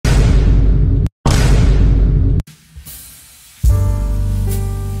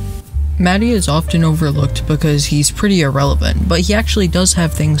Matty is often overlooked because he's pretty irrelevant, but he actually does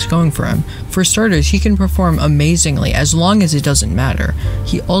have things going for him. For starters, he can perform amazingly as long as it doesn't matter.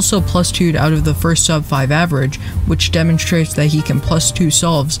 He also +2'd out of the first sub 5 average, which demonstrates that he can +2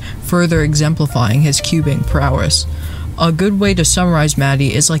 solves, further exemplifying his cubing prowess. A good way to summarize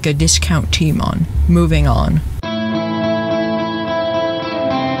Matty is like a discount Timon. Moving on.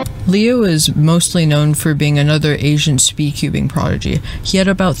 Leo is mostly known for being another Asian speed cubing prodigy. He had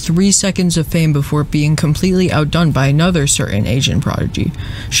about 3 seconds of fame before being completely outdone by another certain Asian prodigy.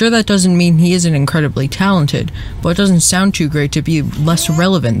 Sure, that doesn't mean he isn't incredibly talented, but it doesn't sound too great to be less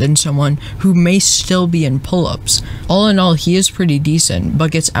relevant than someone who may still be in pull-ups. All in all, he is pretty decent,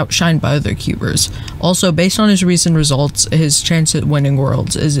 but gets outshined by other cubers. Also, based on his recent results, his chance at winning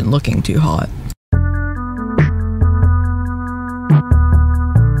Worlds isn't looking too hot.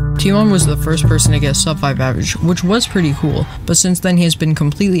 Timon was the first person to get a sub 5 average, which was pretty cool, but since then he has been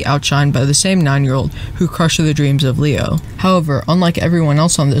completely outshined by the same 9-year-old who crushed the dreams of Leo. However, unlike everyone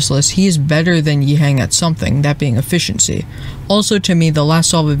else on this list, he is better than Yihang at something, that being efficiency. Also, to me, the last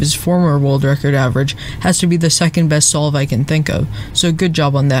solve of his former world record average has to be the second best solve I can think of, so good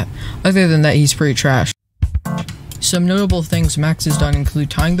job on that. Other than that, he's pretty trash. Some notable things Max has done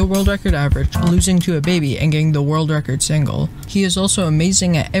include tying the world record average, losing to a baby, and getting the world record single. He is also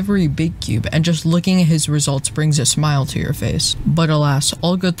amazing at every big cube, and just looking at his results brings a smile to your face. But alas,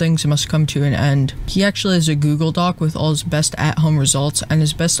 all good things must come to an end. He actually has a Google Doc with all his best at-home results, and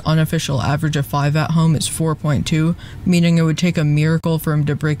his best unofficial average of 5 at home is 4.2, meaning it would take a miracle for him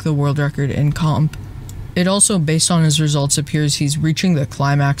to break the world record in comp. It also, based on his results, appears he's reaching the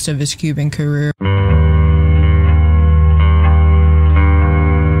climax of his cubing career.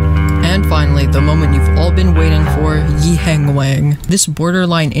 And finally, the moment you've all been waiting for, Yihang Wang. This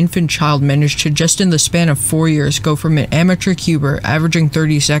borderline infant child managed to just in the span of 4 years go from an amateur cuber averaging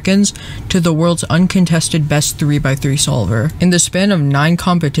 30 seconds to the world's uncontested best 3x3 solver. In the span of 9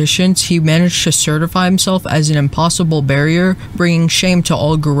 competitions, he managed to certify himself as an impossible barrier, bringing shame to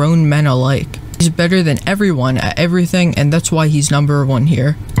all grown men alike. He's better than everyone at everything, and that's why he's #1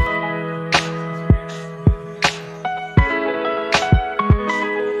 here.